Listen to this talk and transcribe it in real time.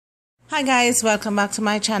Hi guys, welcome back to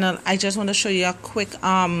my channel. I just want to show you a quick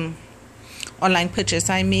online purchase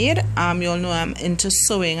I made. You all know I'm into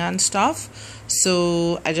sewing and stuff,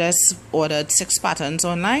 so I just ordered 6 patterns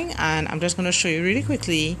online and I'm just going to show you really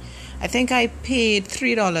quickly. I think I paid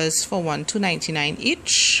 $3 for one, $2.99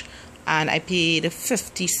 each, and I paid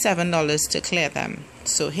 $57 to clear them.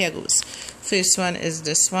 So here goes. First one is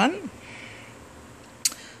this one.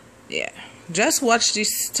 Yeah, just watch the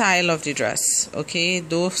style of the dress, okay?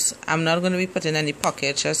 Those, I'm not going to be putting any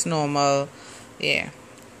pockets, just normal. Yeah,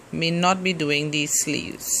 may not be doing these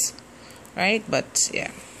sleeves, right? But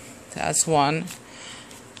yeah, that's one.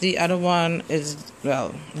 The other one is,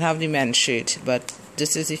 well, I have the men's shirt, but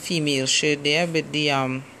this is a female shirt there with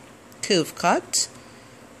the curve cut.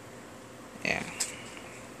 Yeah,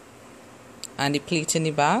 and the pleat in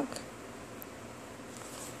the back.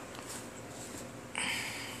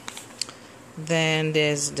 Then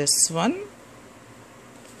there's this one,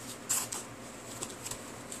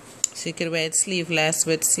 so you could wear it sleeveless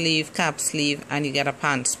with sleeve, cap sleeve, and you get a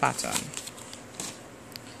pants pattern.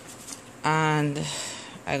 And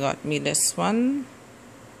I got me this one,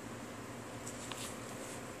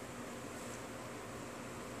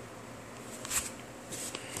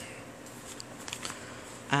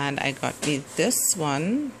 and I got me this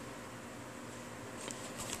one.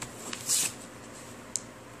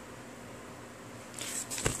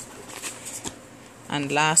 And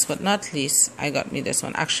last but not least, I got me this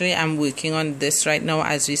one. Actually, I'm working on this right now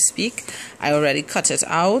as we speak. I already cut it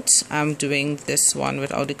out. I'm doing this one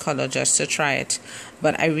without the color just to try it.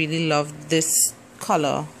 But I really love this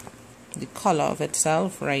color, the color of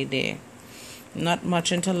itself right there. Not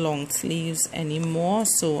much into long sleeves anymore,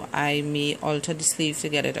 so I may alter the sleeve to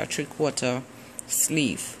get it a 3/4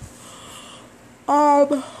 sleeve.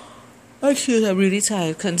 Actually, I'm really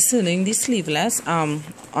tired concerning the sleeveless.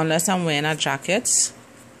 Unless I'm wearing a jacket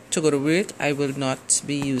to go to work, I will not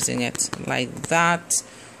be using it like that.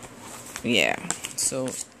 Yeah,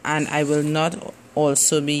 so, and I will not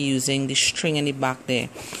also be using the string in the back there.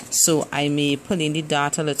 So I may pull in the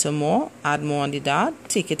dart a little more, add more on the dart,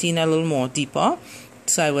 take it in a little more deeper,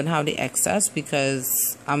 so I wouldn't have the excess,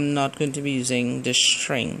 because I'm not going to be using the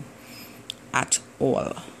string at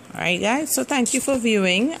all. Alright guys, so thank you for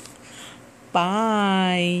viewing.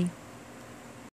 Bye.